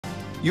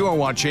You are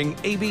watching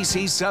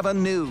ABC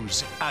 7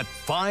 News at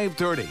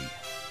 5:30.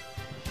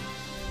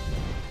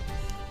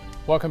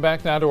 Welcome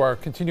back now to our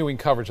continuing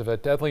coverage of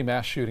that deadly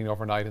mass shooting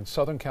overnight in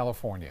Southern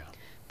California.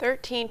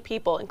 13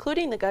 people,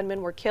 including the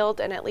gunman, were killed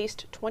and at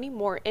least 20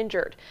 more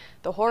injured.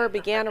 The horror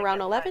began around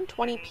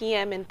 11:20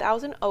 p.m. in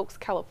Thousand Oaks,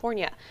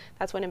 California.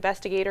 That's when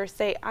investigators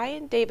say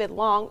Ian David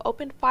Long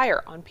opened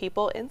fire on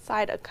people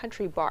inside a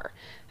country bar.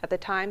 At the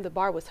time, the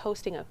bar was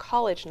hosting a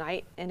college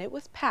night and it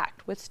was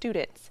packed with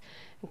students.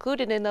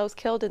 Included in those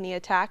killed in the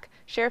attack,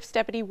 Sheriff's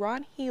Deputy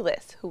Ron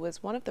Helis, who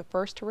was one of the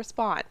first to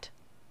respond.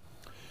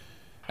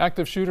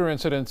 Active shooter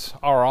incidents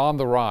are on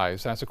the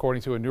rise. That's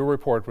according to a new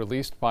report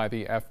released by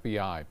the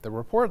FBI. The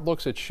report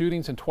looks at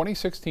shootings in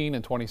 2016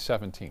 and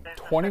 2017.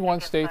 21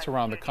 states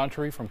around the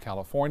country, from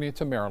California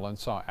to Maryland,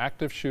 saw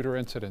active shooter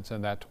incidents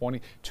in that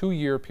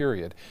 22-year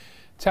period.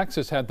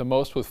 Texas had the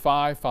most with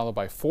 5, followed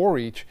by 4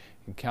 each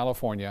in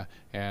California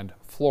and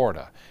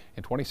Florida.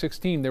 In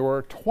 2016, there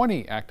were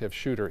 20 active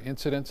shooter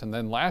incidents, and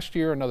then last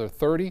year another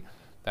 30.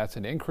 That's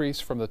an increase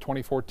from the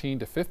 2014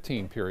 to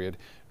 15 period,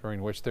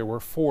 during which there were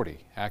 40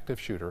 active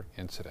shooter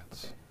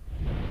incidents.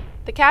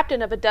 The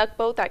captain of a duck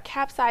boat that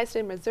capsized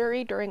in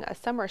Missouri during a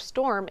summer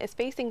storm is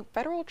facing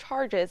federal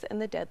charges in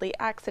the deadly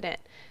accident.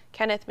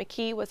 Kenneth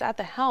McKee was at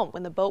the helm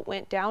when the boat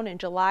went down in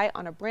July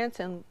on a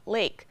Branson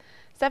lake.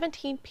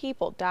 17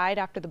 people died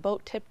after the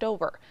boat tipped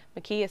over.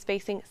 McKee is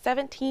facing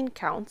 17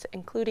 counts,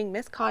 including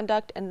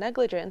misconduct and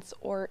negligence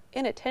or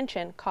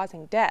inattention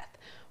causing death.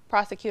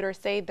 Prosecutors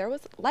say there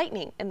was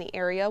lightning in the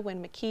area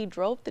when McKee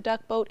drove the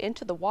duck boat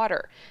into the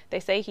water.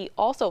 They say he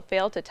also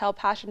failed to tell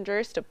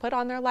passengers to put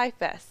on their life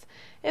vests.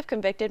 If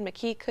convicted,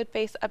 McKee could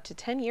face up to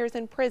 10 years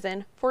in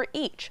prison for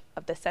each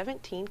of the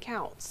 17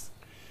 counts.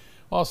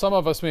 While some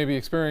of us may be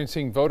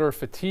experiencing voter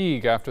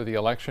fatigue after the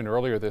election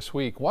earlier this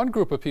week, one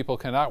group of people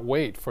cannot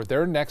wait for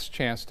their next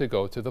chance to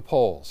go to the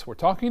polls. We're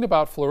talking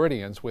about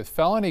Floridians with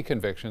felony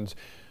convictions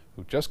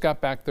who just got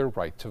back their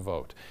right to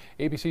vote.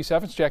 ABC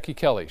 7's Jackie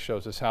Kelly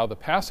shows us how the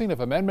passing of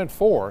Amendment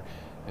 4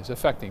 is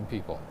affecting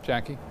people.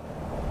 Jackie?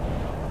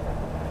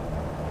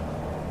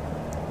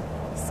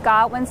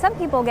 Scott, when some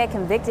people get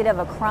convicted of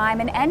a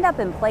crime and end up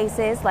in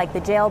places like the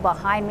jail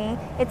behind me,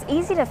 it's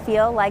easy to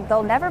feel like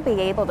they'll never be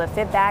able to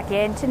fit back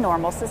into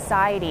normal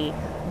society.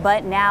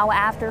 But now,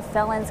 after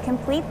felons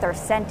complete their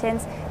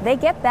sentence, they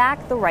get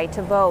back the right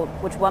to vote,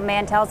 which one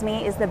man tells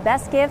me is the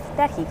best gift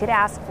that he could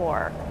ask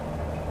for.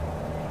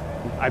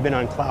 I've been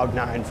on cloud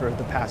 9 for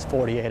the past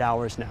 48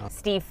 hours now.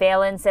 Steve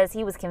Phelan says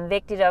he was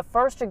convicted of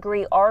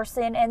first-degree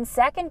arson and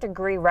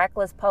second-degree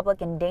reckless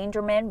public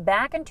endangerment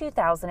back in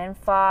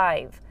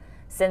 2005.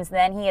 Since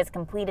then, he has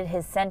completed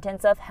his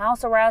sentence of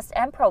house arrest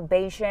and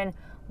probation,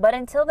 but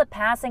until the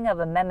passing of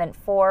Amendment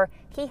 4,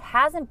 he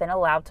hasn't been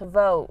allowed to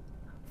vote.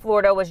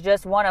 Florida was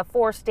just one of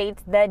 4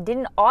 states that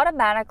didn't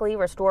automatically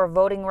restore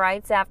voting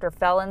rights after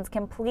felons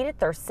completed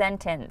their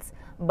sentence.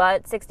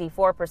 But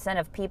 64%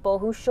 of people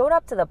who showed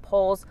up to the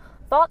polls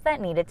thought that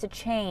needed to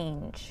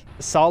change.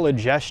 A solid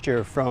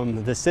gesture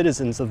from the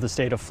citizens of the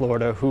state of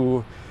Florida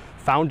who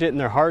found it in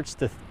their hearts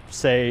to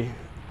say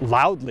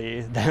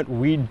loudly that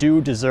we do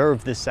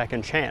deserve this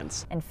second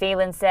chance. And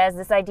Phelan says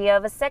this idea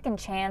of a second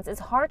chance is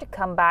hard to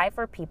come by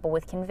for people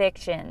with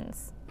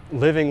convictions.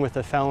 Living with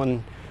a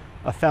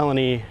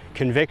felony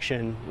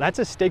conviction, that's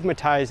a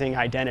stigmatizing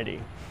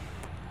identity.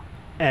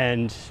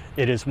 And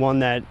it is one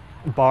that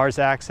bars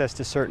access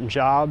to certain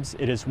jobs.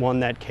 It is one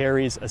that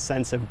carries a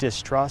sense of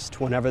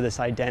distrust whenever this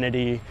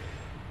identity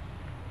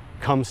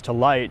comes to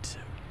light.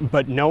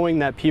 But knowing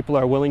that people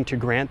are willing to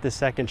grant the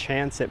second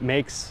chance, it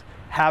makes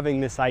having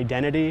this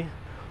identity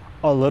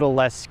a little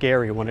less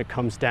scary when it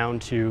comes down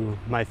to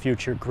my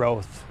future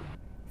growth.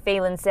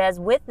 Phelan says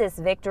with this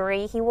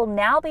victory, he will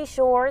now be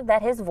sure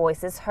that his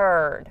voice is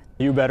heard.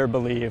 You better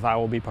believe I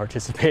will be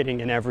participating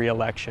in every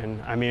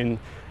election. I mean,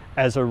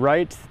 as a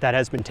right that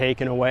has been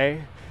taken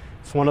away,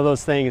 it's one of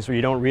those things where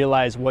you don't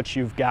realize what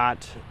you've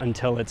got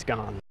until it's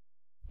gone.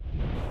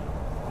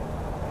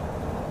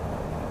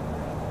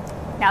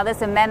 Now,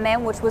 this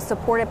amendment, which was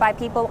supported by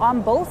people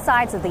on both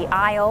sides of the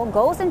aisle,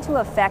 goes into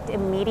effect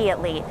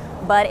immediately,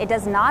 but it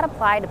does not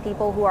apply to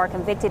people who are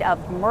convicted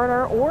of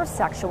murder or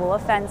sexual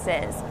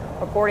offenses.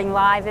 Reporting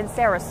live in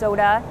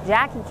Sarasota,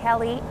 Jackie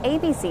Kelly,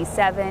 ABC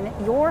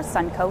 7, your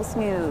Suncoast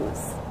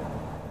News.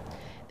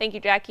 Thank you,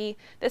 Jackie.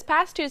 This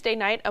past Tuesday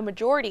night, a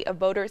majority of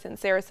voters in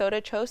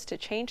Sarasota chose to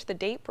change the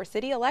date for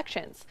city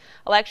elections.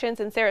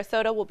 Elections in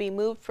Sarasota will be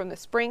moved from the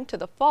spring to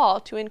the fall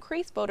to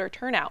increase voter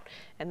turnout.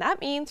 And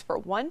that means for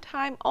one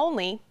time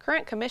only,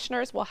 current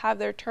commissioners will have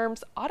their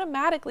terms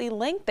automatically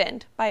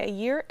lengthened by a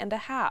year and a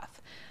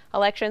half.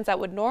 Elections that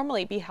would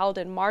normally be held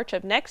in March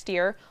of next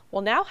year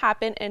will now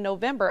happen in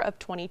November of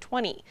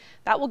 2020.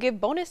 That will give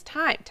bonus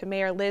time to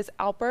Mayor Liz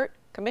Alpert,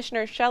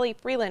 Commissioner Shelley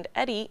Freeland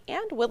Eddy,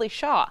 and Willie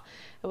Shaw.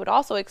 It would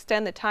also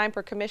extend the time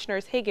for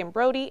Commissioners Hagan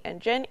Brody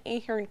and Jen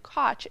Ahern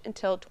Koch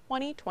until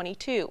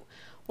 2022.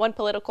 One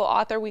political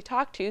author we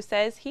talked to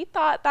says he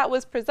thought that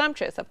was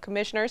presumptuous of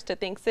commissioners to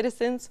think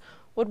citizens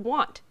would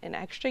want an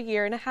extra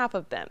year and a half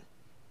of them.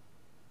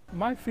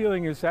 My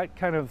feeling is that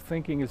kind of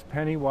thinking is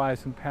penny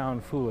wise and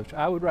pound foolish.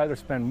 I would rather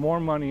spend more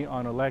money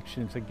on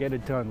elections and get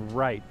it done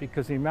right,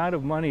 because the amount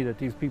of money that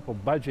these people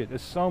budget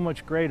is so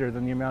much greater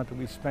than the amount that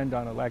we spend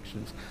on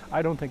elections.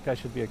 I don't think that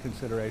should be a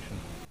consideration.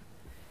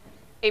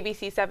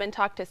 ABC 7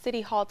 talked to City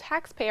Hall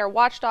taxpayer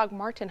watchdog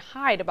Martin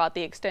Hyde about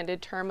the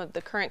extended term of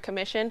the current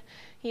commission.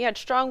 He had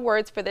strong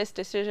words for this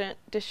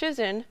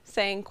decision,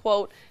 saying,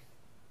 quote,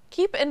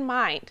 "Keep in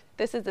mind,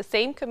 this is the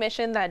same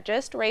commission that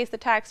just raised the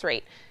tax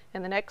rate.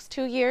 In the next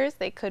 2 years,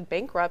 they could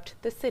bankrupt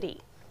the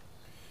city."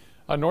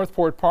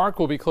 Northport Park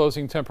will be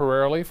closing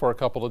temporarily for a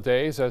couple of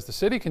days as the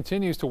city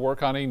continues to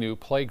work on a new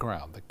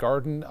playground. The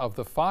Garden of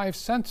the Five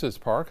Senses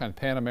Park on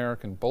Pan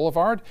American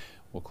Boulevard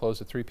will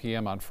close at 3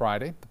 p.m. on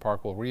Friday. The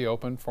park will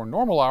reopen for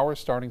normal hours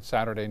starting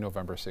Saturday,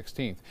 November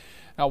 16th.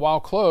 Now,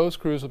 while closed,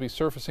 crews will be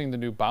surfacing the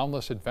new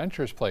Boundless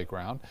Adventures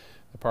playground.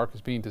 The park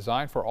is being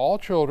designed for all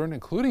children,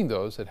 including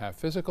those that have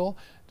physical,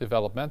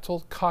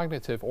 developmental,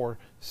 cognitive, or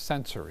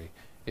sensory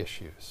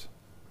issues.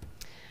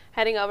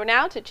 Heading over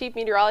now to Chief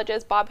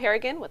Meteorologist Bob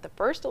Harrigan with the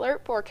First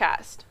Alert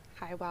forecast.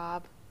 Hi,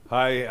 Bob.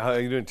 Hi, how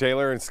you doing,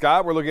 Taylor and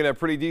Scott? We're looking at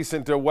pretty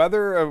decent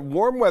weather,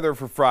 warm weather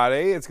for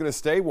Friday. It's going to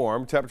stay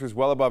warm. Temperatures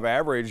well above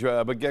average,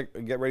 but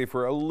get ready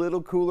for a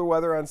little cooler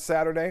weather on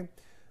Saturday.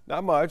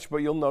 Not much, but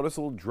you'll notice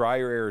a little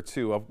drier air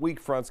too. A weak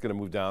front's going to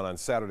move down on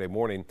Saturday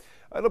morning.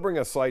 It'll bring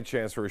a slight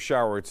chance for a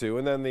shower or two.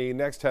 And then the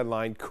next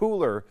headline,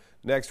 cooler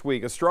next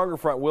week. A stronger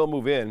front will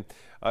move in.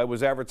 It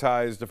was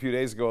advertised a few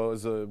days ago. It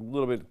was a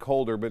little bit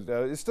colder, but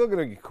it's still going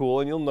to get cool,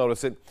 and you'll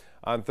notice it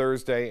on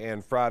Thursday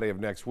and Friday of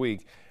next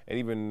week. And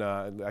even,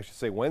 I should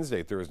say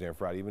Wednesday, Thursday, and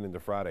Friday, even into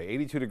Friday.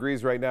 82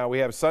 degrees right now. We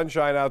have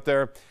sunshine out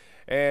there.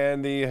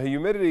 And the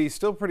humidity is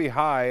still pretty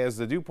high as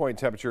the dew point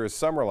temperature is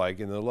summer-like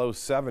in the low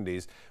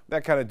 70s.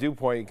 That kind of dew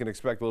point, you can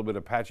expect a little bit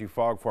of patchy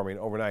fog forming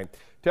overnight.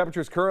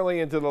 Temperatures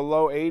currently into the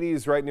low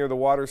 80s right near the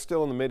water,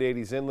 still in the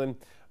mid-80s inland.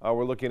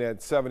 We're looking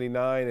at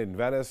 79 in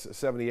Venice,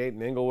 78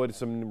 in Inglewood,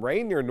 some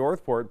rain near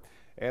Northport,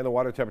 and the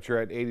water temperature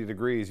at 80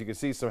 degrees. You can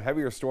see some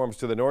heavier storms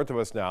to the north of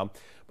us now.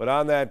 But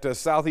on that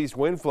southeast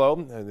wind flow,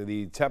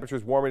 the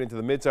temperatures warming into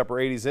the mid to upper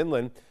 80s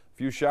inland. A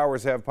few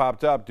showers have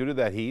popped up due to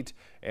that heat,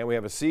 and we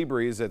have a sea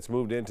breeze that's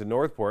moved into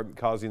Northport,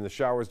 causing the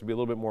showers to be a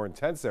little bit more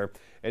intense there.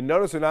 And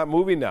notice they're not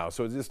moving now,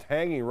 so it's just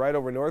hanging right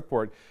over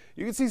Northport.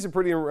 You can see some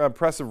pretty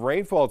impressive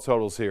rainfall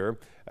totals here,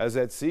 as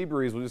that sea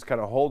breeze will just kind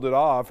of hold it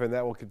off, and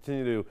that will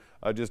continue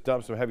to just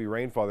dump some heavy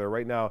rainfall there.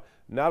 Right now,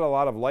 not a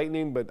lot of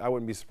lightning, but I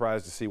wouldn't be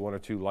surprised to see 1 or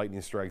 2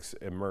 lightning strikes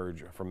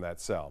emerge from that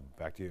cell.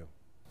 Back to you.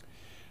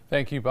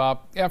 Thank you,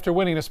 Bob. After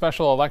winning a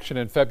special election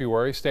in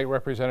February, State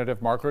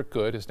Representative Margaret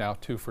Good is now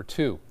 2 for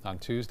 2. On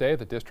Tuesday,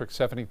 the District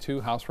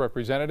 72 House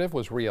representative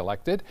was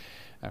reelected.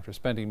 After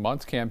spending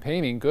months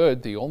campaigning,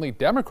 Good, the only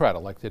Democrat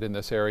elected in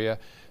this area,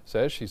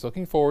 says she's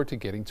looking forward to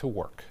getting to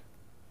work.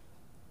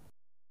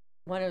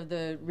 One of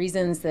the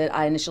reasons that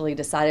I initially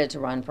decided to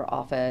run for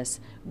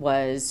office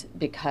was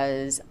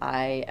because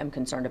I am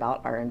concerned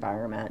about our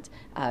environment.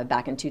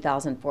 Back in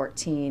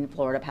 2014,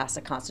 Florida passed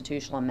a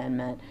constitutional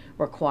amendment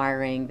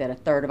requiring that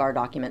 1/3 of our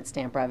document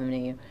stamp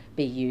revenue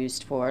be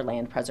used for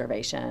land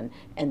preservation,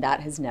 and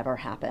that has never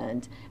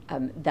happened.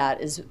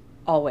 That is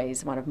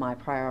always one of my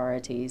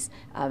priorities.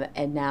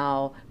 And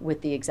now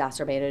with the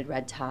exacerbated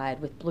red tide,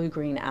 with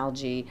blue-green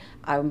algae,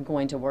 I'm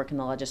going to work in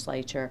the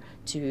legislature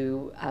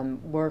to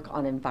work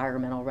on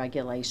environmental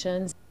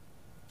regulations.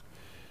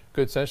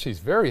 Good says she's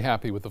very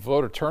happy with the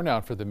voter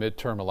turnout for the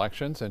midterm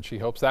elections, and she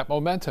hopes that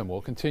momentum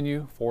will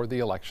continue for the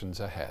elections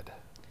ahead.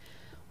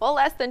 Well,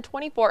 less than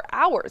 24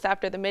 hours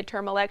after the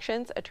midterm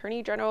elections,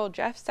 Attorney General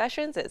Jeff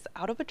Sessions is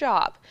out of a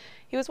job.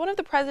 He was one of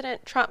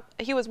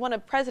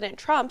President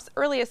Trump's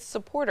earliest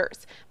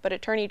supporters, but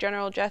Attorney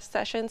General Jeff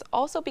Sessions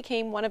also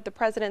became one of the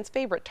president's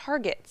favorite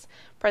targets.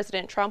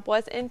 President Trump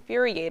was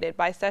infuriated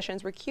by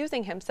Sessions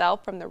recusing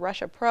himself from the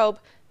Russia probe,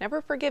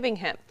 never forgiving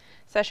him.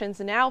 Sessions'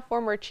 now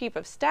former chief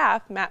of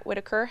staff, Matt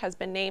Whitaker, has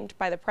been named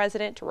by the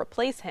president to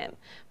replace him,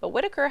 but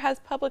Whitaker has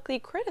publicly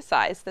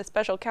criticized the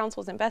special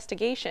counsel's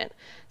investigation.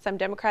 Some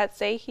Democrats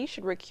say he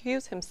should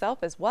recuse himself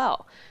as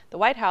well. The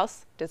White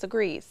House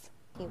disagrees.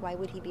 Why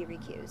would he be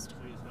recused?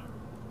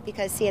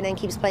 Because CNN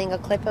keeps playing a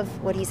clip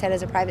of what he said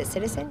as a private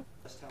citizen?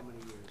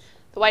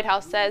 The White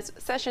House says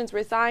Sessions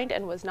resigned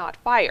and was not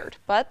fired,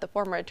 but the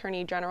former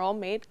Attorney General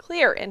made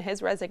clear in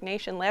his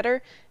resignation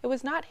letter it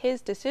was not his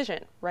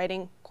decision,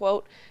 writing,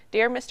 quote,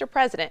 "Dear Mr.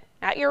 President,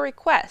 at your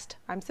request,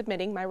 I'm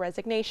submitting my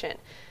resignation."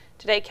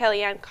 Today,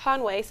 Kellyanne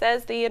Conway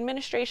says the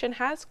administration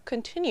has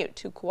continued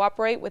to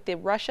cooperate with the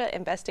Russia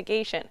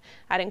investigation,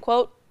 adding,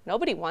 quote,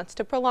 "Nobody wants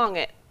to prolong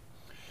it."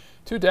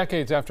 2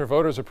 decades after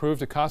voters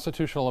approved a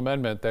constitutional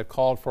amendment that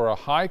called for a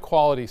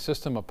high-quality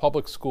system of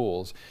public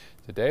schools,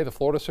 today the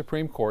Florida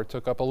Supreme Court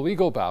took up a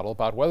legal battle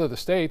about whether the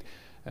state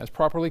has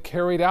properly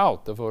carried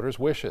out the voters'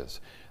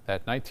 wishes.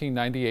 That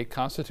 1998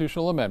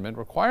 constitutional amendment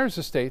requires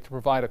the state to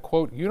provide a,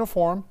 quote,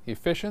 "uniform,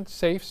 efficient,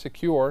 safe,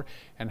 secure,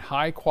 and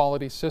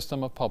high-quality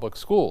system of public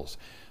schools."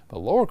 The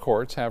lower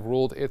courts have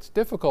ruled it's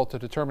difficult to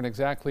determine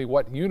exactly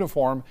what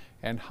uniform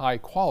and high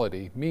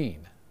quality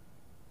mean.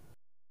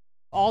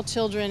 All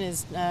children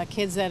is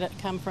kids that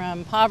come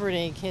from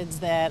poverty, kids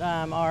that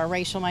are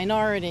racial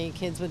minority,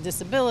 kids with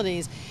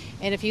disabilities.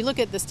 And if you look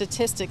at the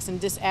statistics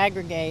and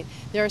disaggregate,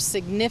 there are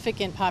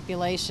significant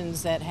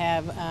populations that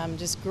have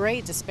just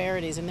great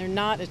disparities, and they're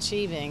not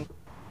achieving.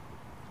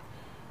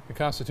 The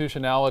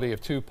constitutionality of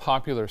two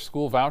popular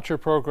school voucher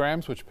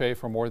programs, which pay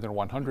for more than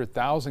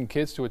 100,000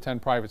 kids to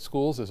attend private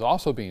schools, is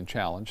also being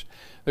challenged.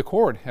 The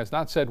court has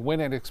not said when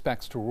it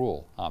expects to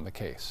rule on the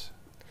case.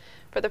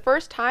 For the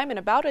first time in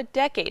about a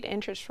decade,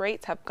 interest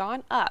rates have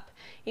gone up.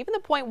 Even the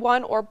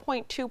 0.1 or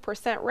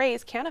 0.2%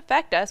 raise can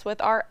affect us with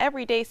our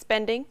everyday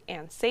spending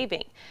and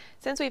saving.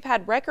 Since we've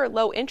had record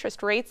low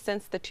interest rates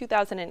since the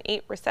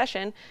 2008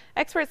 recession,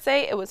 experts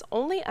say it was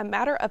only a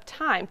matter of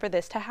time for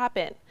this to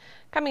happen.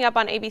 Coming up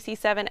on ABC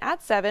 7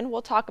 at 7,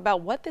 we'll talk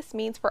about what this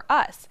means for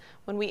us.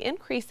 When we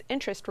increase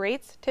interest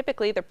rates,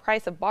 typically the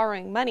price of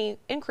borrowing money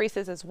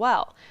increases as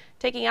well.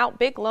 Taking out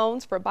big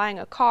loans for buying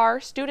a car,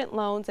 student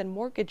loans, and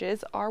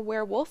mortgages are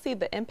where we'll see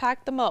the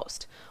impact the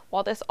most.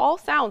 While this all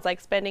sounds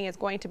like spending is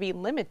going to be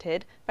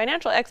limited,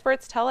 financial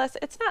experts tell us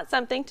it's not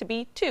something to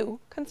be too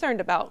concerned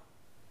about.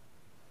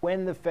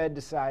 When the Fed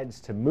decides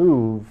to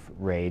move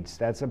rates,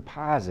 that's a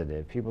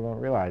positive. People don't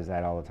realize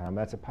that all the time.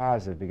 That's a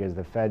positive because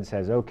the Fed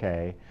says,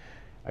 okay,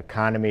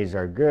 economies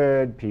are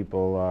good,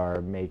 people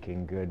are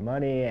making good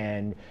money,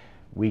 and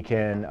we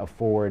can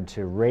afford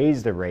to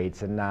raise the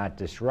rates and not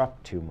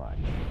disrupt too much.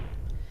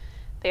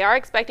 They are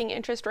expecting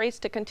interest rates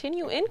to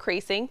continue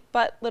increasing,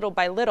 but little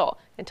by little,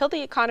 until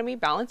the economy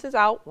balances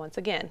out once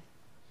again.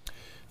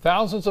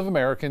 Thousands of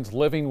Americans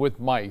living with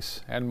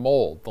mice and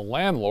mold, the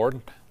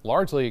landlord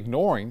largely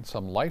ignoring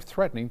some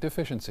life-threatening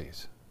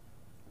deficiencies.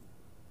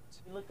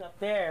 Look up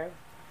there.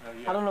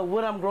 I don't know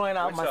what I'm growing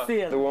out my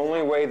ceiling. The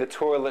only way the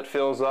toilet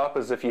fills up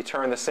is if you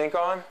turn the sink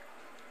on.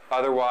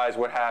 Otherwise,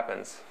 what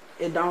happens?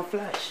 It don't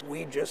flush.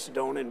 We just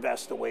don't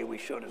invest the way we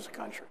should as a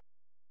country.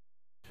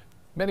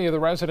 Many of the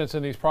residents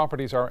in these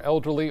properties are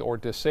elderly or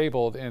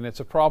disabled, and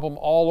it's a problem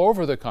all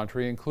over the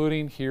country,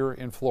 including here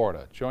in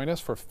Florida. Join us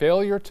for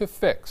Failure to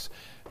Fix,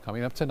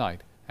 coming up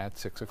tonight at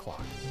 6 o'clock.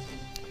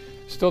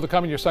 Still to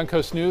come in your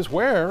Suncoast News,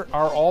 where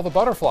are all the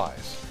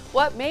butterflies?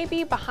 What may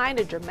be behind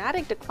a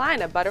dramatic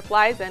decline of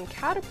butterflies and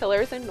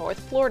caterpillars in North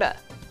Florida?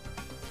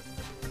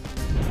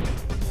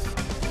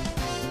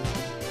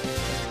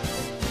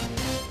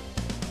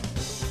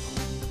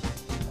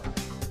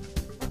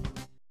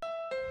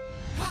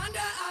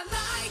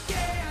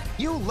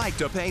 You like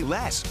to pay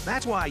less.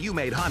 That's why you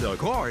made Honda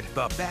Accord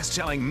the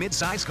best-selling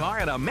mid-size car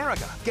in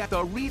America. Get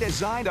the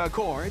redesigned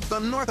Accord, the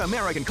North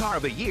American Car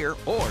of the Year,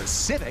 or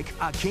Civic,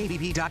 a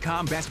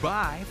KBB.com Best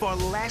Buy for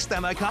less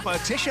than the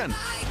competition.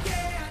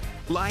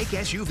 Like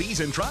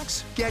SUVs and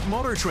trucks? Get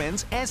Motor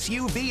Trend's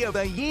SUV of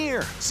the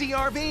Year,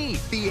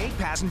 CRV, the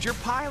 8-passenger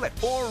Pilot,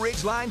 or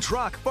Ridgeline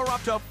truck for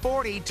up to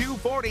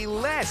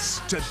 $4,240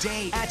 less.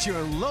 Today at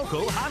your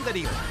local Honda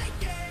dealer.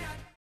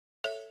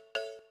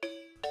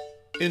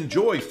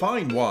 Enjoy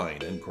fine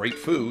wine and great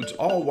foods,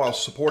 all while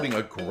supporting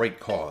a great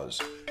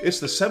cause. It's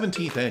the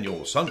 17th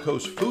annual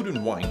Suncoast Food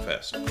and Wine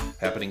Fest,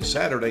 happening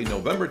Saturday,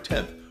 November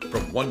 10th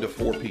from 1 to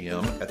 4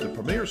 p.m. at the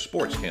Premier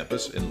Sports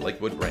Campus in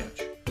Lakewood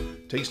Ranch.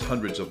 Taste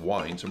hundreds of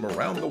wines from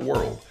around the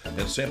world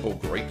and sample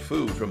great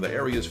food from the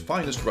area's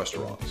finest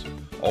restaurants.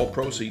 All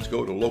proceeds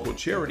go to local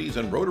charities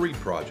and Rotary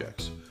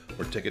projects.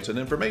 For tickets and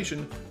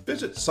information,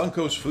 visit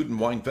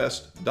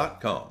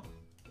suncoastfoodandwinefest.com.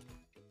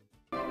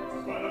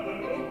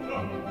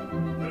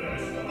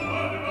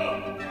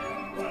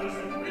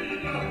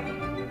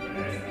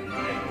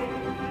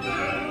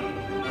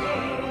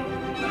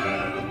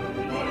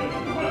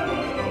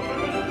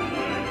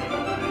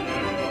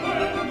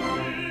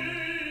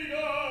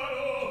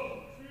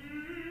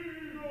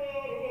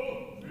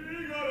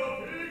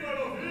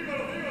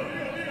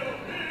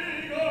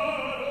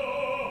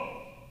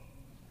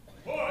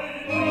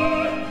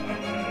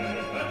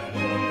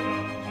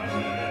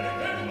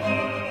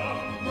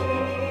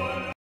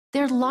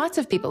 There are lots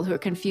of people who are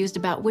confused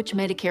about which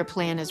Medicare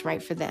plan is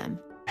right for them.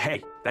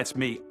 Hey, that's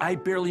me. I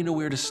barely know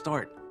where to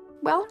start.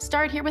 Well,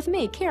 start here with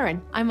me,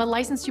 Karen. I'm a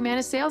licensed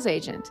Humana sales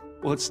agent.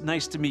 Well, it's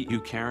nice to meet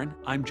you, Karen.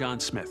 I'm John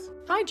Smith.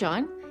 Hi,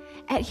 John.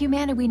 At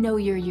Humana, we know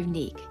you're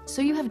unique,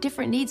 so you have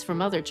different needs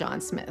from other John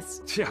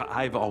Smiths. Yeah,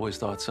 I've always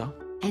thought so.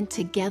 And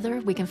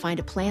together, we can find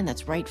a plan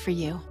that's right for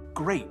you.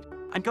 Great.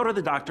 I go to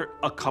the doctor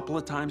a couple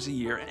of times a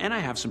year, and I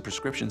have some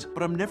prescriptions,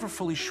 but I'm never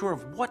fully sure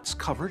of what's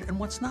covered and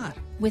what's not.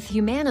 With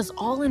Humana's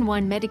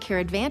all-in-one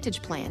Medicare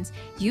Advantage plans,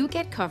 you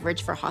get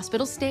coverage for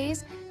hospital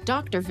stays,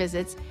 doctor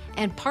visits,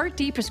 and Part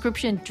D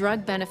prescription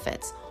drug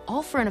benefits,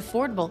 all for an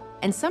affordable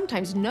and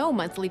sometimes no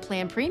monthly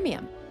plan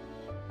premium.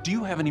 Do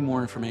you have any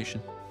more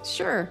information?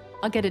 Sure.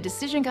 I'll get a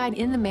decision guide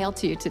in the mail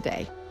to you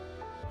today.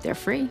 They're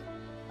free.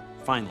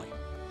 Finally,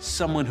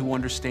 someone who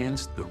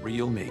understands the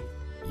real me.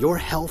 Your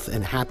health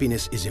and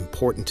happiness is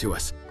important to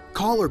us.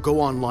 Call or go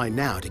online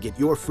now to get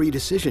your free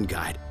decision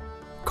guide.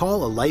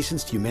 Call a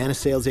licensed Humana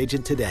sales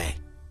agent today.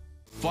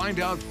 Find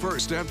out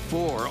first at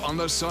 4 on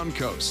the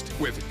Suncoast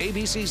with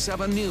ABC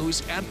 7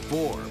 News at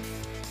 4.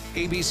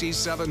 ABC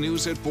 7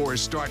 News at 4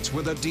 starts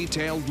with a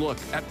detailed look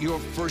at your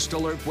first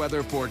alert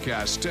weather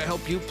forecast to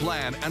help you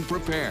plan and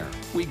prepare.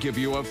 We give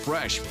you a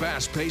fresh,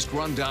 fast-paced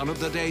rundown of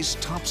the day's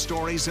top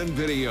stories and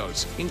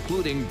videos,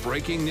 including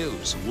breaking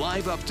news,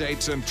 live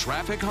updates, and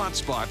traffic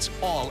hotspots,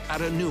 all at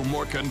a new,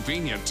 more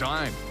convenient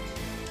time.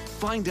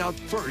 Find out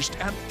first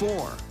at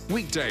 4,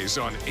 weekdays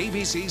on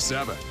ABC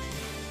 7.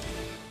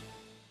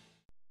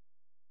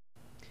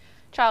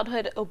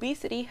 Childhood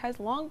obesity has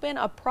long been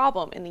a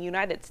problem in the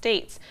United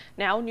States.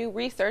 Now, new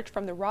research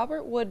from the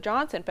Robert Wood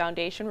Johnson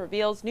Foundation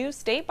reveals new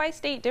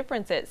state-by-state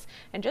differences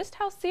and just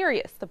how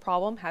serious the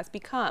problem has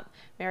become.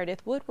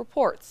 Meredith Wood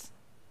reports.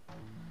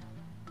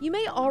 You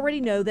may already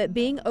know that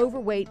being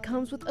overweight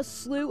comes with a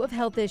slew of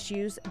health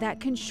issues that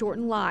can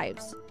shorten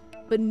lives.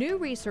 But new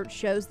research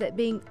shows that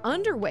being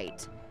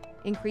underweight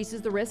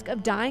increases the risk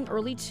of dying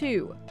early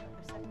too.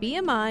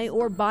 BMI,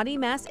 or body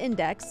mass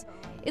index,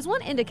 is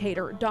one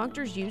indicator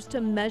doctors use to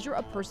measure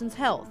a person's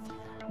health.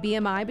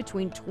 BMI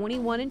between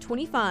 21 and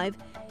 25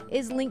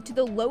 is linked to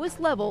the lowest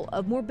level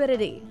of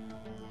morbidity.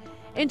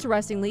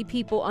 Interestingly,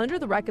 people under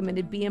the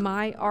recommended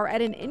BMI are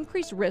at an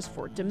increased risk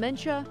for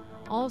dementia,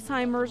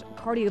 Alzheimer's,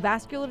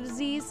 cardiovascular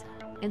disease,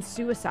 and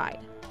suicide.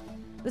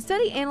 The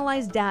study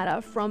analyzed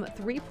data from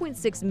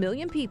 3.6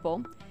 million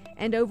people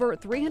and over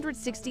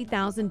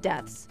 360,000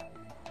 deaths.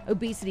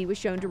 Obesity was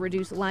shown to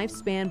reduce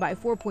lifespan by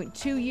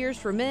 4.2 years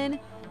for men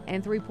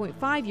and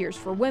 3.5 years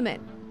for women.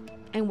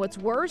 And what's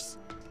worse,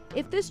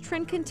 if this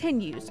trend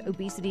continues,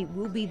 obesity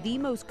will be the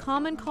most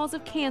common cause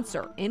of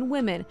cancer in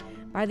women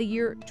by the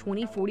year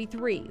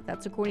 2043.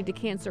 That's according to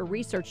Cancer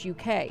Research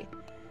UK.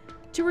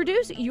 To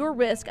reduce your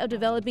risk of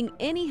developing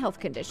any health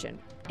condition,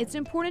 it's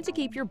important to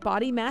keep your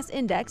body mass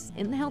index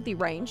in the healthy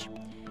range.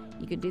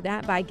 You can do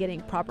that by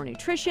getting proper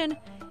nutrition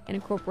and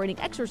incorporating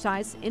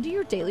exercise into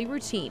your daily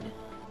routine.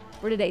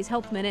 For today's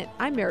Health Minute,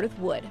 I'm Meredith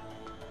Wood.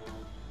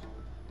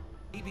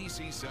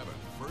 ABC 7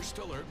 First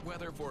Alert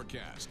Weather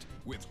Forecast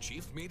with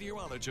Chief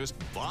Meteorologist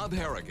Bob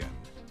Harrigan.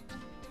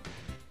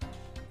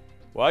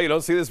 Well, you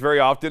don't see this very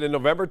often in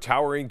November,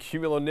 towering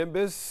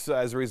cumulonimbus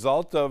as a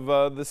result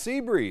of the sea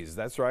breeze.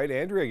 That's right,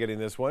 Andrea getting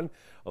this one,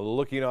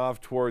 looking off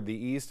toward the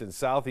east and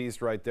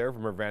southeast right there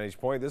from her vantage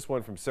point. This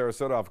one from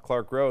Sarasota off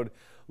Clark Road,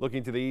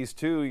 looking to the east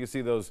too. You can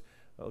see those,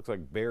 looks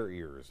like bear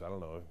ears. I don't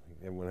know,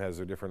 everyone has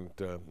their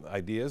different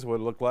ideas what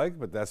it looked like,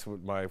 but that's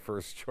what my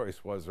first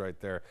choice was right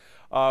there.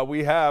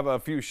 We have a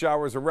few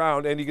showers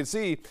around, and you can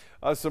see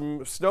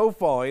some snow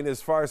falling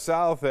as far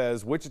south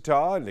as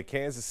Wichita and to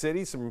Kansas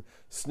City. Some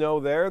snow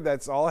there.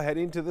 That's all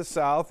heading to the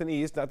south and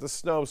east. Not the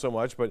snow so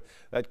much, but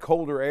that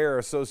colder air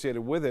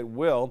associated with it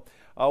will.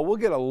 We'll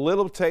get a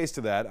little taste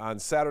of that on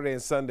Saturday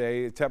and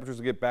Sunday. Temperatures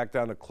will get back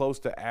down to close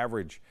to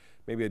average,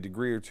 maybe a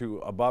degree or two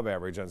above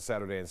average on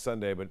Saturday and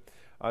Sunday, but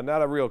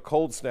not a real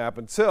cold snap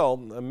until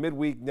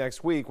midweek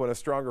next week when a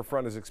stronger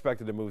front is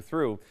expected to move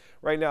through.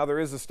 Right now there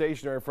is a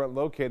stationary front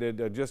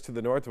located just to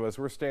the north of us.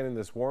 We're staying in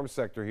this warm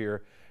sector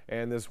here,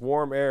 and this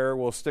warm air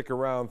will stick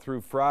around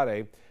through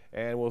Friday,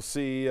 and we'll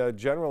see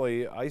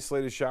generally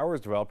isolated showers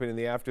developing in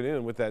the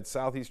afternoon with that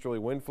southeasterly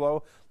wind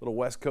flow, little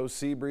west coast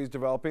sea breeze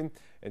developing,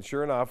 and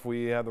sure enough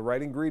we have the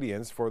right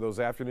ingredients for those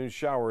afternoon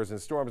showers and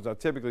storms. Now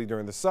typically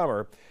during the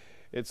summer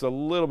it's a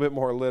little bit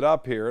more lit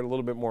up here and a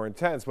little bit more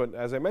intense, but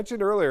as I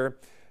mentioned earlier,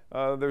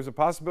 there's a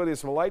possibility of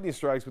some lightning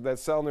strikes with that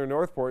cell near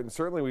Northport, and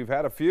certainly we've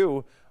had a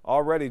few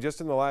already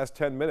just in the last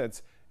 10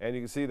 minutes, and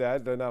you can see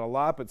that, not a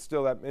lot, but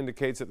still that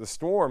indicates that the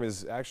storm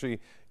is actually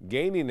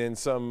gaining in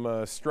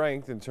some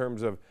strength in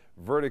terms of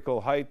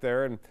vertical height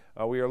there, and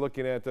we are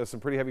looking at some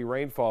pretty heavy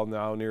rainfall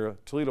now near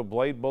Toledo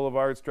Blade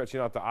Boulevard, stretching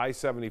out to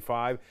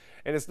I-75,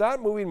 and it's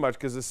not moving much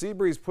because the sea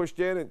breeze pushed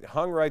in, it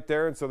hung right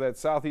there, and so that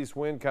southeast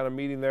wind kind of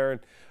meeting there,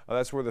 and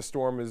that's where the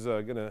storm is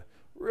going to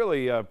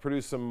really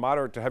produce some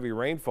moderate to heavy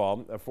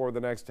rainfall for the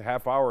next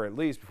half hour at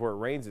least before it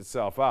rains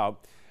itself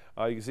out.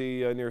 You can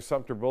see near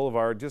Sumter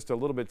Boulevard, just a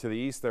little bit to the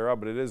east there,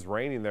 but it is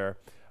raining there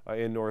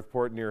in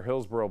Northport near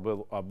Hillsborough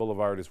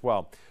Boulevard as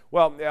well.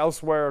 Well,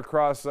 elsewhere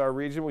across our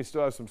region, we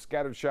still have some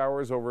scattered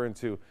showers over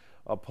into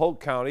Polk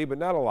County, but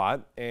not a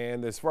lot.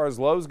 And as far as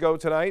lows go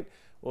tonight,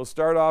 we'll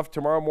start off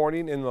tomorrow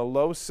morning in the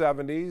low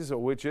 70s,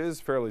 which is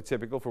fairly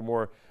typical for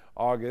more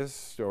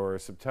August or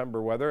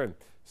September weather, and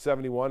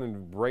 71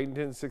 in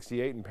Bradenton,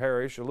 68 in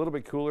Parrish, a little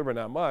bit cooler but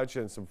not much,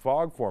 and some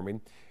fog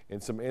forming in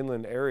some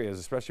inland areas,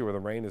 especially where the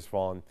rain has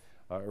fallen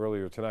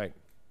earlier tonight.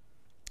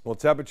 Well,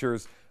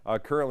 temperatures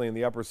currently in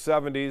the upper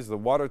 70s. The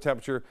water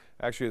temperature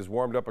actually has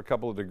warmed up a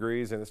couple of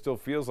degrees, and it still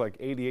feels like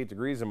 88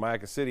 degrees in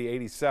Mayaca City,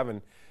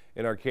 87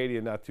 in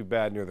Arcadia, not too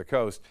bad near the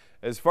coast.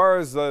 As far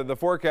as the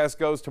forecast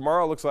goes,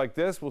 tomorrow looks like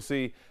this. We'll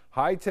see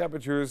high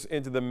temperatures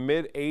into the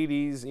mid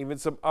 80s, even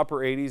some upper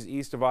 80s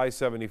east of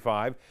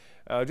I-75.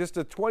 Just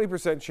a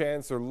 20%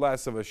 chance or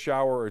less of a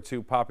shower or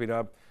two popping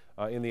up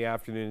in the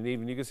afternoon and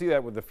evening. You can see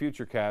that with the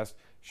futurecast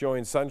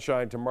showing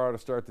sunshine tomorrow to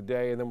start the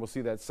day, and then we'll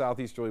see that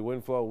southeasterly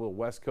wind flow, a little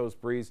west coast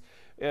breeze,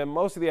 and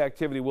most of the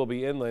activity will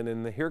be inland.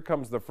 And here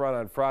comes the front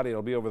on Friday.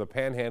 It'll be over the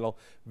Panhandle.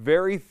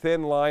 Very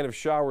thin line of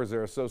showers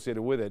there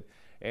associated with it,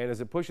 And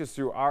as it pushes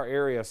through our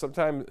area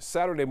sometime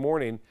Saturday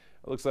morning,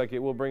 it looks like it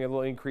will bring a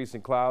little increase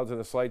in clouds and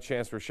a slight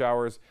chance for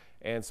showers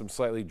and some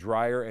slightly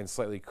drier and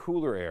slightly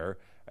cooler air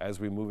as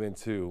we move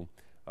into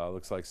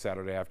looks like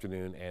Saturday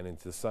afternoon and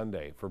into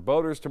Sunday. For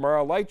boaters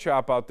tomorrow, light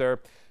chop out there.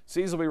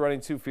 Seas will be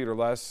running 2 feet or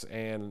less,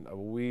 and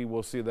we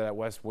will see that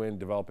west wind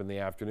develop in the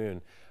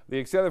afternoon. The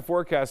extended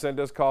forecast then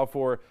does call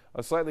for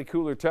a slightly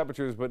cooler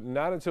temperatures, but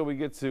not until we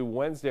get to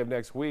Wednesday of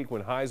next week,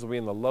 when highs will be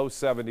in the low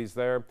 70s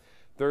there.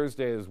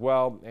 Thursday as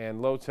well,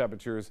 and low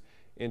temperatures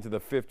into the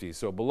 50s.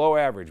 So below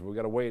average. We've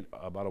got to wait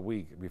about a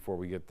week before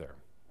we get there.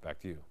 Back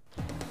to you.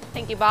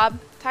 Thank you, Bob.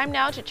 Time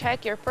now to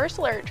check your first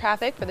alert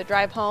traffic for the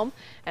drive home.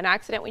 An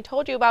accident we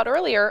told you about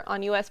earlier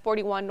on US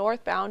 41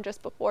 northbound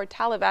just before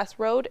Tallahassee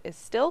Road is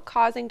still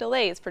causing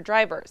delays for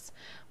drivers.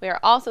 We are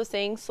also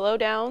seeing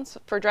slowdowns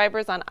for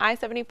drivers on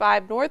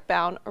I-75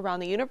 northbound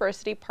around the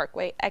University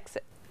Parkway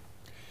exit.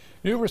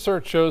 New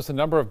research shows the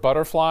number of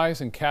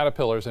butterflies and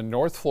caterpillars in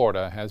North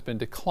Florida has been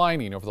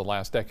declining over the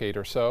last decade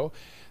or so.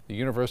 The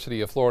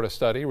University of Florida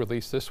study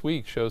released this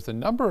week shows the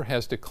number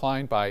has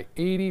declined by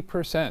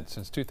 80%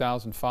 since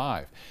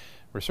 2005.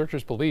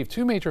 Researchers believe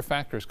 2 major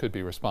factors could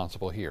be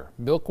responsible here.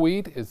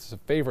 Milkweed is the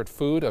favorite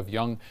food of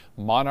young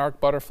monarch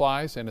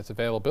butterflies, and its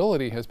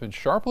availability has been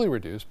sharply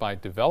reduced by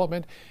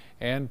development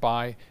and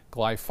by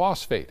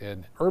glyphosate,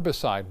 an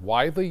herbicide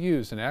widely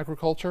used in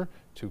agriculture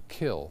to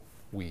kill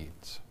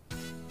weeds.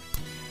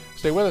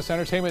 Stay with us.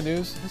 Entertainment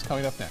news is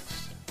coming up next.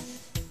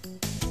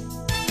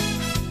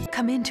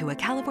 Come into a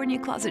California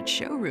Closet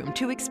showroom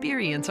to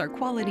experience our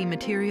quality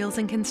materials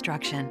and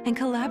construction and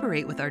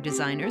collaborate with our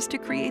designers to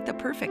create the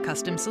perfect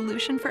custom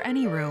solution for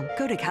any room.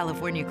 Go to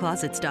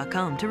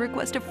CaliforniaClosets.com to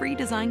request a free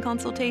design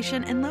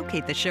consultation and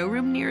locate the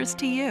showroom nearest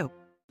to you.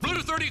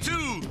 Blue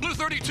 32, Blue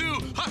 32,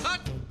 hot,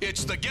 hot.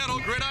 It's the Gatto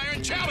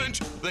Gridiron Challenge.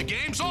 The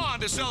game's on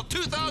to sell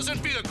 2,000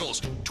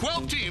 vehicles.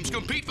 12 teams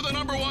compete for the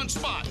 #1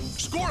 spot.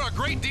 Score a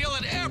great deal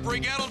at every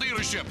Gatto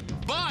dealership.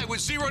 Buy with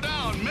 0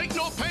 down. Make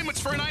no payments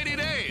for 90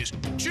 days.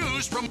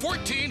 Choose from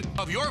 14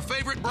 of your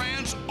favorite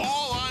brands,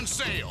 all on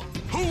sale.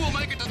 Who will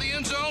make it to the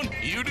end zone?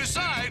 You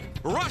decide.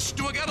 Rush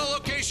to a Gatto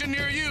location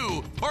near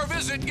you or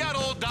visit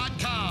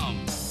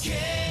Gatto.com.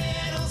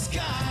 Gatto's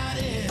got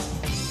it.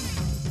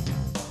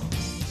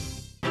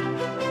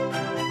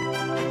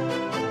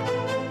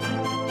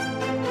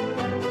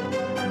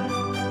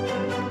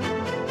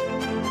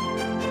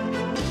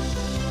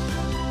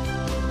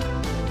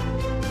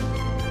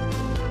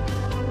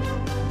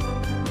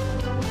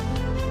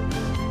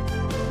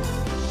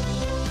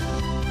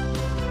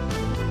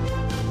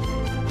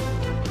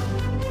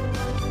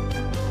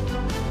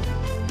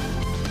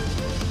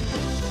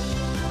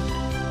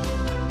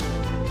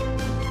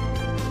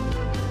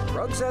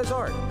 Rugs as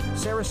Art,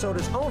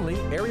 Sarasota's only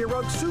area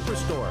rug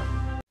superstore.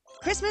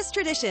 Christmas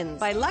Traditions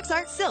by Lux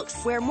Art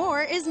Silks, where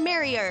more is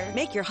merrier.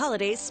 Make your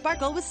holidays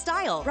sparkle with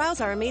style.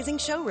 Browse our amazing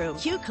showroom,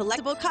 cute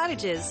collectible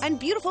cottages, and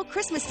beautiful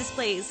Christmas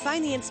displays.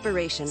 Find the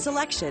inspiration,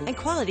 selection, and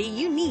quality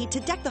you need to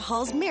deck the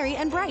halls merry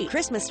and bright.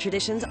 Christmas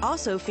Traditions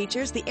also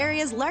features the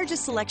area's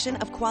largest selection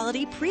of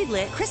quality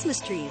pre-lit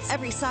Christmas trees,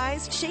 every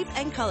size, shape,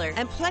 and color,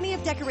 and plenty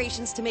of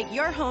decorations to make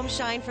your home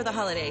shine for the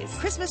holidays.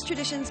 Christmas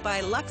Traditions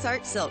by Lux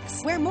Art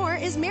Silks, where more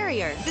is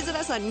merrier. Visit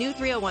us on New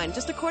 301,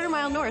 just a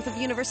quarter-mile north of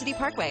University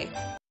Parkway.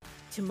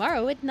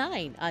 Tomorrow at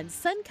 9 on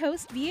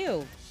Suncoast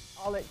View.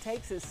 All it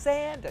takes is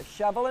sand, a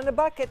shovel, and a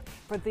bucket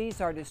for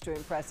these artists to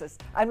impress us.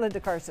 I'm Linda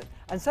Carson.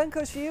 On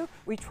Suncoast View,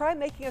 we try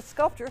making a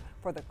sculpture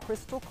for the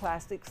Crystal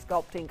Classic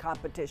Sculpting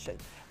Competition.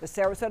 The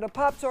Sarasota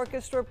Pops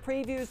Orchestra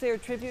previews their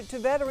tribute to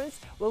veterans.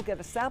 We'll get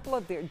a sample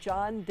of their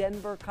John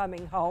Denver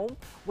Coming Home.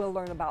 We'll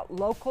learn about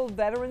local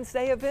Veterans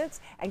Day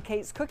events, and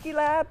Kate's Cookie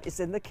Lab is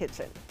in the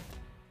kitchen.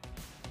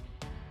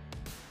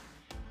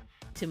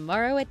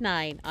 Tomorrow at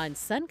 9 on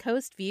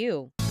Suncoast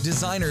View.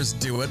 Designers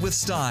do it with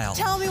style.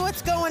 Tell me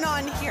what's going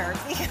on here.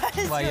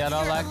 Why, you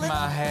don't like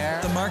my hair?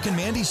 The Mark and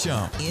Mandy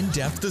Show.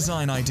 In-depth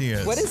design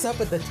ideas. What is up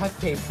with the tuck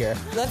tape here?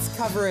 Let's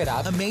cover it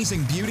up.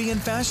 Amazing beauty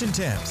and fashion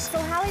tips. So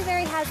Halle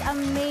Berry has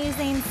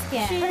amazing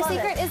skin. Her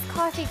secret is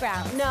coffee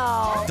grounds.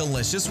 No.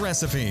 Delicious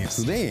recipes.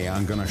 Today,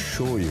 I'm going to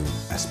show you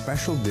a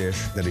special dish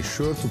that is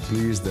sure to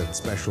please that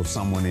special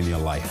someone in your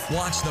life.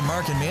 Watch The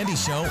Mark and Mandy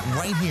Show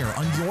right here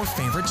on your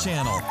favorite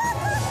channel.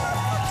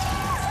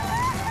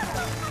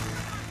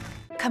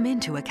 Come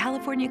into a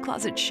California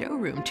Closet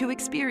showroom to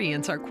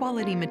experience our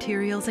quality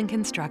materials and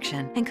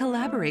construction and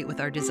collaborate with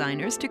our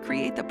designers to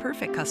create the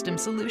perfect custom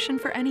solution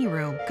for any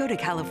room. Go to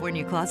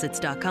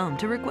CaliforniaClosets.com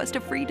to request a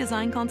free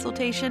design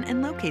consultation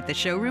and locate the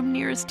showroom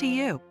nearest to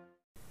you.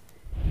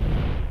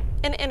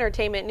 In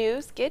entertainment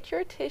news, get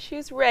your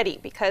tissues ready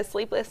because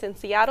Sleepless in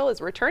Seattle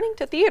is returning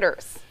to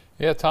theaters.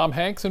 Yeah, Tom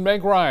Hanks and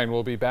Meg Ryan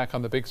will be back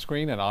on the big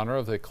screen in honor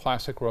of the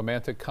classic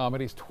romantic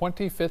comedy's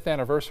 25th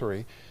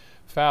anniversary.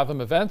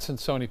 Fathom Events and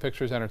Sony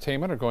Pictures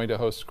Entertainment are going to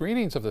host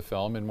screenings of the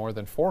film in more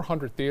than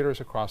 400 theaters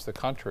across the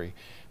country.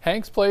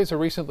 Hanks plays a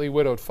recently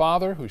widowed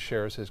father who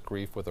shares his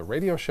grief with a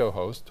radio show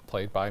host,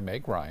 played by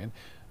Meg Ryan.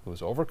 who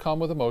was overcome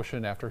with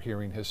emotion after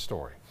hearing his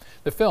story.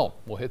 The film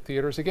will hit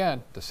theaters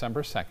again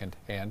December 2nd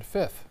and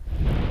 5th.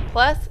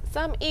 Plus,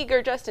 some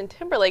eager Justin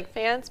Timberlake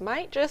fans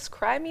might just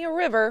cry me a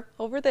river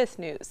over this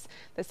news.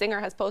 The singer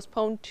has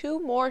postponed 2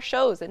 more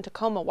shows in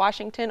Tacoma,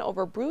 Washington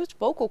over bruised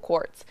vocal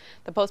cords.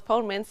 The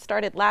postponements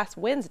started last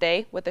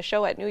Wednesday with a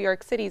show at New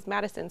York City's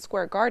Madison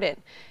Square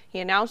Garden. He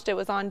announced it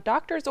was on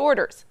doctor's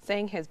orders,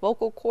 saying his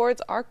vocal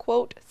cords are,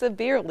 quote,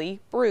 severely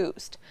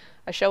bruised.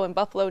 A show in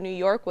Buffalo, New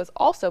York was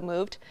also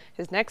moved.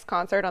 His next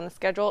concert on the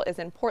schedule is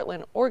in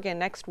Portland, Oregon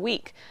next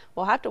week.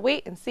 We'll have to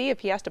wait and see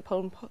if he has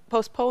to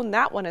postpone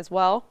that one as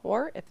well,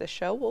 or if the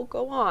show will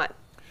go on.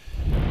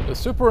 The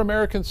Super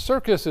American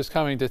Circus is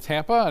coming to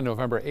Tampa on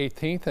November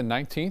 18th and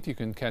 19th. You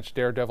can catch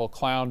Daredevil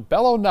clown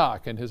Bello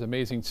Knock and his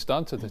amazing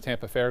stunts at the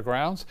Tampa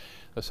Fairgrounds.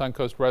 The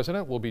Suncoast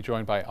resident will be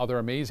joined by other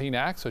amazing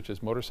acts such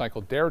as motorcycle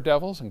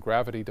daredevils and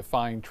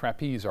gravity-defying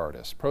trapeze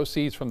artists.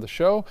 Proceeds from the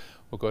show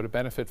will go to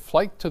benefit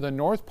Flight to the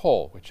North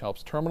Pole, which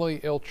helps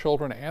terminally ill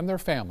children and their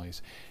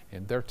families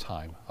in their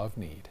time of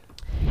need.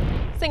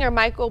 Singer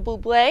Michael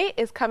Bublé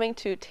is coming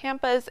to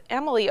Tampa's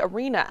Amalie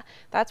Arena.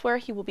 That's where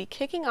he will be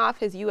kicking off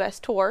his U.S.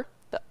 tour.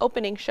 The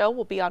opening show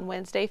will be on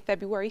Wednesday,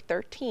 February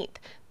 13th.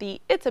 The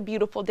It's a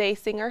Beautiful Day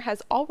singer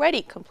has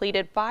already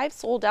completed 5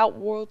 sold-out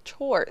world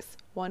tours,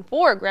 won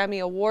 4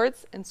 Grammy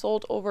Awards, and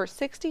sold over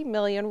 60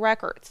 million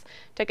records.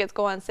 Tickets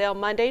go on sale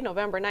Monday,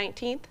 November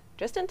 19th,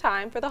 just in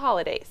time for the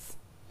holidays.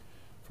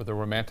 For the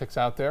romantics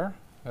out there,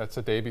 that's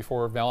a day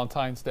before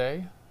Valentine's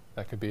Day.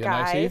 That could be a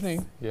Guys, nice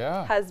evening.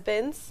 Yeah.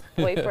 Husbands,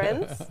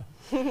 boyfriends.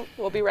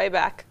 We'll be right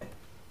back.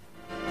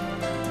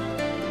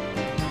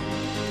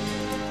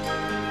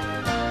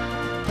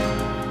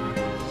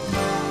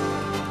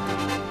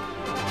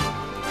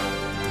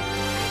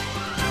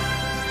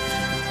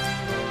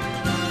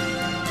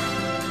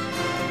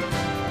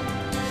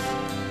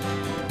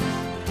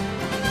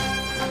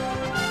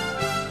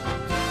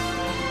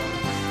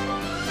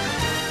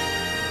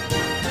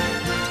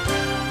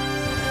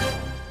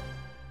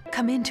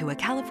 Come into a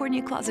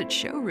California Closet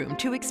showroom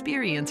to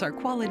experience our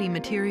quality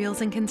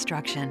materials and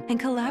construction and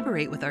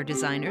collaborate with our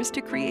designers to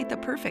create the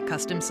perfect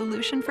custom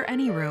solution for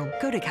any room.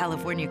 Go to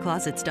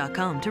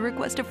CaliforniaClosets.com to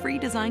request a free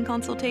design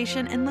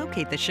consultation and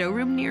locate the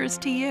showroom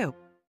nearest to you.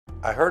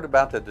 I heard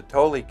about the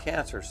Dotole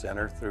Cancer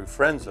Center through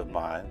friends of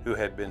mine who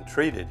had been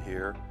treated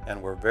here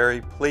and were very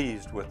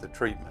pleased with the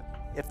treatment.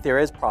 If there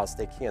is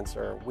prostate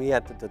cancer, we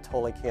at the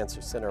Dotole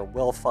Cancer Center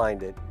will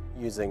find it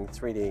using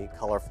 3D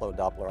color flow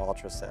Doppler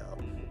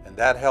ultrasound. And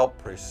that helped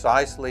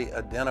precisely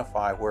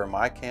identify where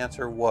my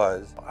cancer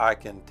was. I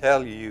can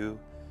tell you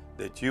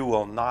that you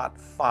will not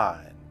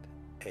find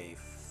a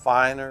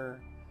finer,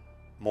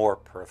 more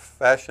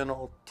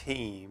professional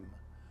team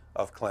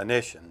of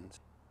clinicians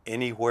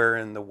anywhere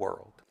in the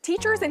world.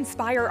 Teachers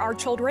inspire our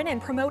children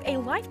and promote a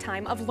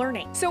lifetime of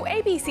learning. So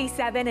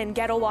ABC7 and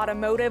Gettle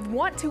Automotive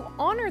want to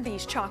honor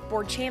these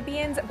chalkboard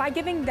champions by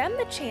giving them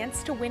the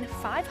chance to win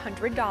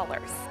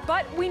 $500.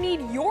 But we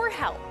need your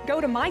help.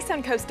 Go to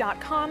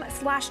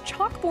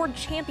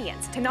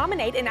mysuncoast.com/chalkboardchampions to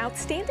nominate an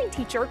outstanding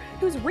teacher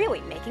who's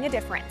really making a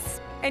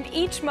difference. And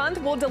each month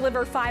we'll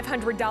deliver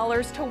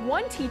 $500 to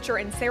 1 teacher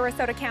in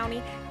Sarasota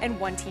County and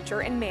 1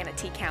 teacher in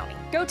Manatee County.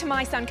 Go to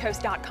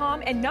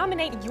mysuncoast.com and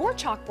nominate your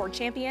chalkboard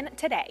champion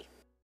today.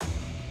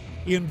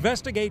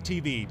 Investigate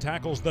TV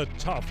tackles the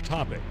tough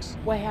topics.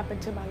 What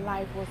happened to my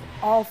life was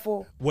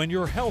awful. When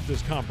your health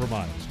is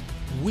compromised,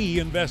 we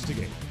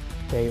investigate.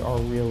 They are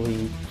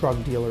really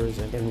drug dealers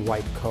in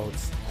white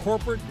coats.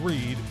 Corporate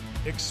greed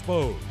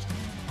exposed.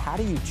 How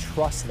do you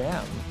trust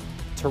them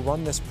to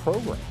run this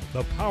program?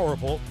 The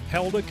powerful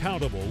held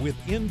accountable with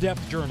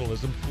in-depth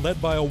journalism led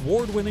by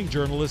award-winning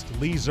journalist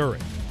Lee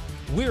Zurich.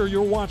 We're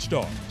your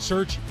watchdog.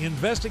 Search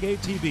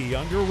Investigate TV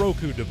on your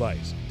Roku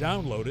device.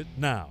 Download it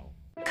now.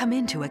 Come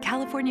into a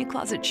California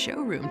Closet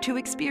showroom to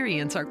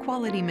experience our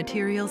quality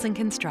materials and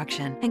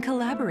construction and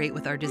collaborate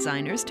with our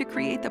designers to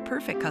create the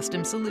perfect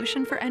custom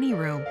solution for any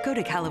room. Go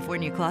to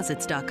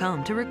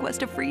CaliforniaClosets.com to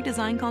request a free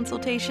design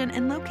consultation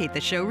and locate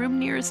the showroom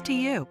nearest to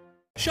you.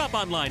 Shop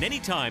online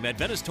anytime at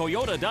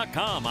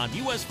VeniceToyota.com on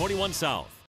US 41 South.